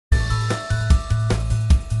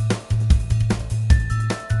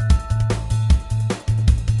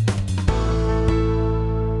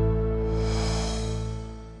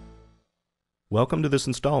Welcome to this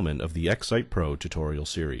installment of the XSitePro tutorial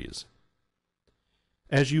series.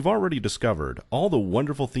 As you've already discovered, all the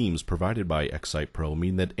wonderful themes provided by XSitePro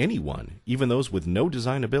mean that anyone, even those with no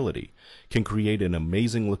design ability, can create an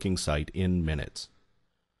amazing looking site in minutes.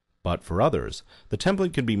 But for others, the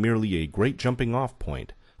template can be merely a great jumping off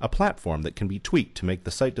point, a platform that can be tweaked to make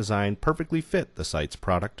the site design perfectly fit the site's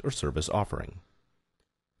product or service offering.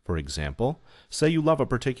 For example, say you love a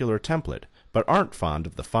particular template, but aren't fond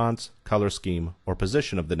of the fonts, color scheme, or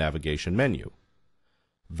position of the navigation menu.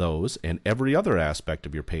 Those and every other aspect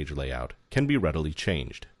of your page layout can be readily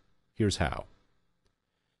changed. Here's how.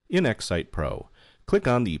 In XSitePro, click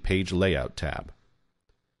on the Page Layout tab.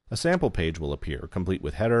 A sample page will appear, complete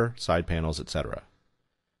with header, side panels, etc.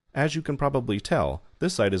 As you can probably tell,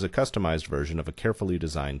 this site is a customized version of a carefully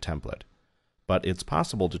designed template. But it's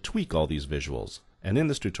possible to tweak all these visuals, and in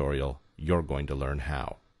this tutorial, you're going to learn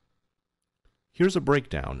how. Here's a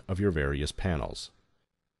breakdown of your various panels.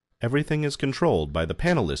 Everything is controlled by the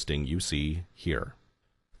panel listing you see here.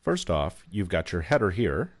 First off, you've got your header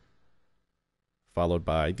here, followed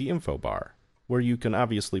by the info bar, where you can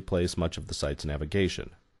obviously place much of the site's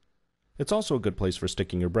navigation. It's also a good place for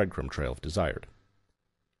sticking your breadcrumb trail if desired.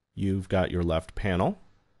 You've got your left panel,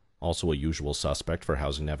 also a usual suspect for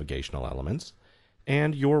housing navigational elements,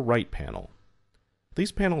 and your right panel.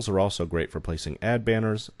 These panels are also great for placing ad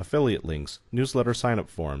banners, affiliate links, newsletter sign-up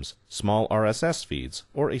forms, small RSS feeds,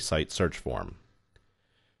 or a site search form.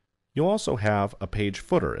 You'll also have a page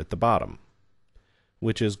footer at the bottom,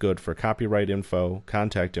 which is good for copyright info,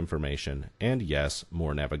 contact information, and yes,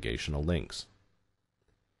 more navigational links.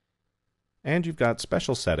 And you've got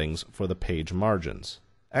special settings for the page margins,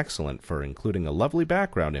 excellent for including a lovely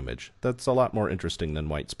background image that's a lot more interesting than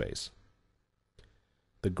white space.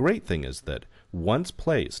 The great thing is that, once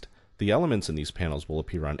placed, the elements in these panels will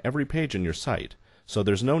appear on every page in your site, so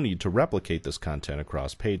there's no need to replicate this content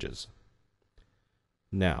across pages.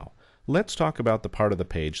 Now, let's talk about the part of the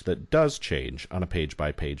page that does change on a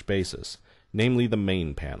page-by-page basis, namely the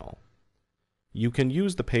main panel. You can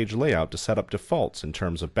use the page layout to set up defaults in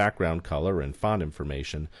terms of background color and font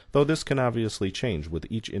information, though this can obviously change with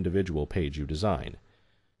each individual page you design.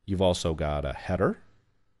 You've also got a header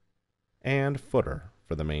and footer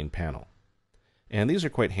for the main panel. And these are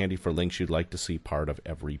quite handy for links you'd like to see part of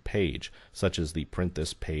every page, such as the print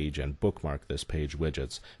this page and bookmark this page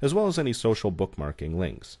widgets, as well as any social bookmarking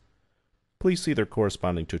links. Please see their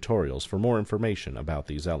corresponding tutorials for more information about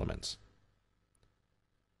these elements.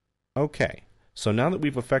 Okay, so now that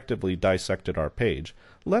we've effectively dissected our page,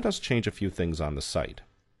 let us change a few things on the site.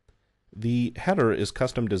 The header is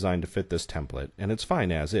custom designed to fit this template, and it's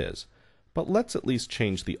fine as is. But let's at least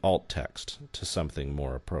change the alt text to something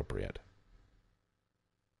more appropriate.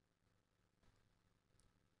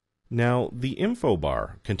 Now, the info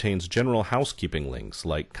bar contains general housekeeping links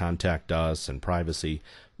like contact us and privacy,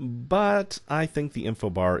 but I think the info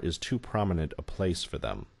bar is too prominent a place for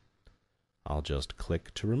them. I'll just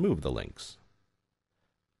click to remove the links.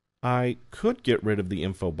 I could get rid of the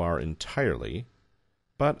info bar entirely,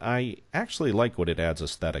 but I actually like what it adds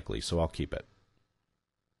aesthetically, so I'll keep it.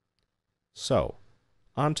 So,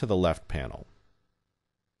 onto the left panel.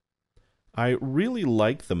 I really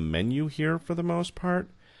like the menu here for the most part,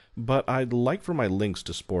 but I'd like for my links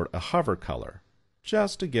to sport a hover color,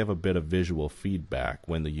 just to give a bit of visual feedback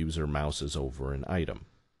when the user mouses over an item.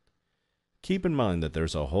 Keep in mind that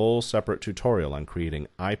there's a whole separate tutorial on creating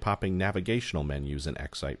eye-popping navigational menus in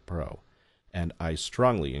XSitePro, and I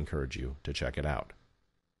strongly encourage you to check it out.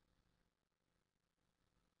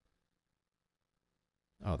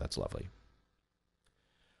 Oh, that's lovely.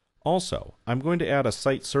 Also, I'm going to add a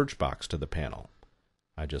site search box to the panel.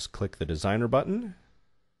 I just click the designer button,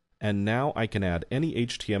 and now I can add any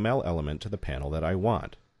HTML element to the panel that I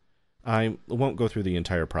want. I won't go through the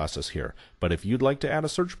entire process here, but if you'd like to add a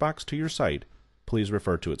search box to your site, please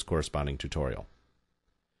refer to its corresponding tutorial.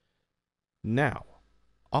 Now,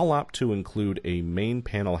 I'll opt to include a main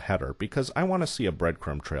panel header because I want to see a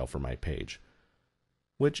breadcrumb trail for my page,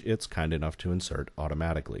 which it's kind enough to insert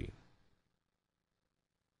automatically.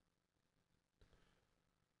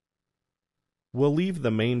 We'll leave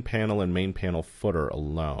the main panel and main panel footer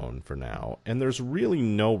alone for now, and there's really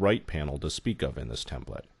no right panel to speak of in this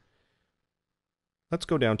template. Let's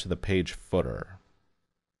go down to the page footer.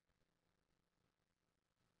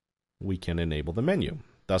 We can enable the menu,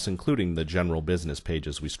 thus including the general business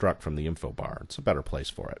pages we struck from the info bar. It's a better place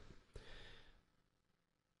for it.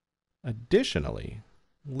 Additionally,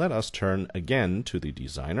 let us turn again to the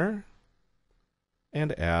designer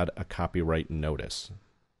and add a copyright notice.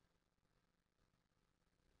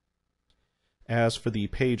 As for the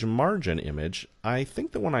page margin image, I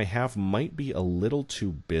think the one I have might be a little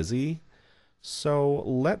too busy, so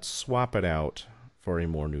let's swap it out for a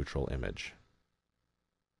more neutral image.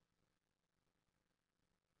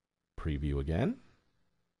 Preview again.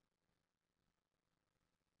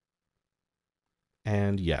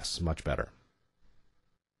 And yes, much better.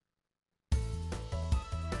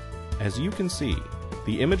 As you can see,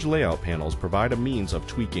 the image layout panels provide a means of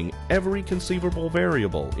tweaking every conceivable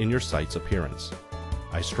variable in your site's appearance.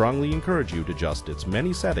 I strongly encourage you to adjust its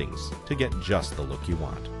many settings to get just the look you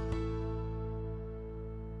want.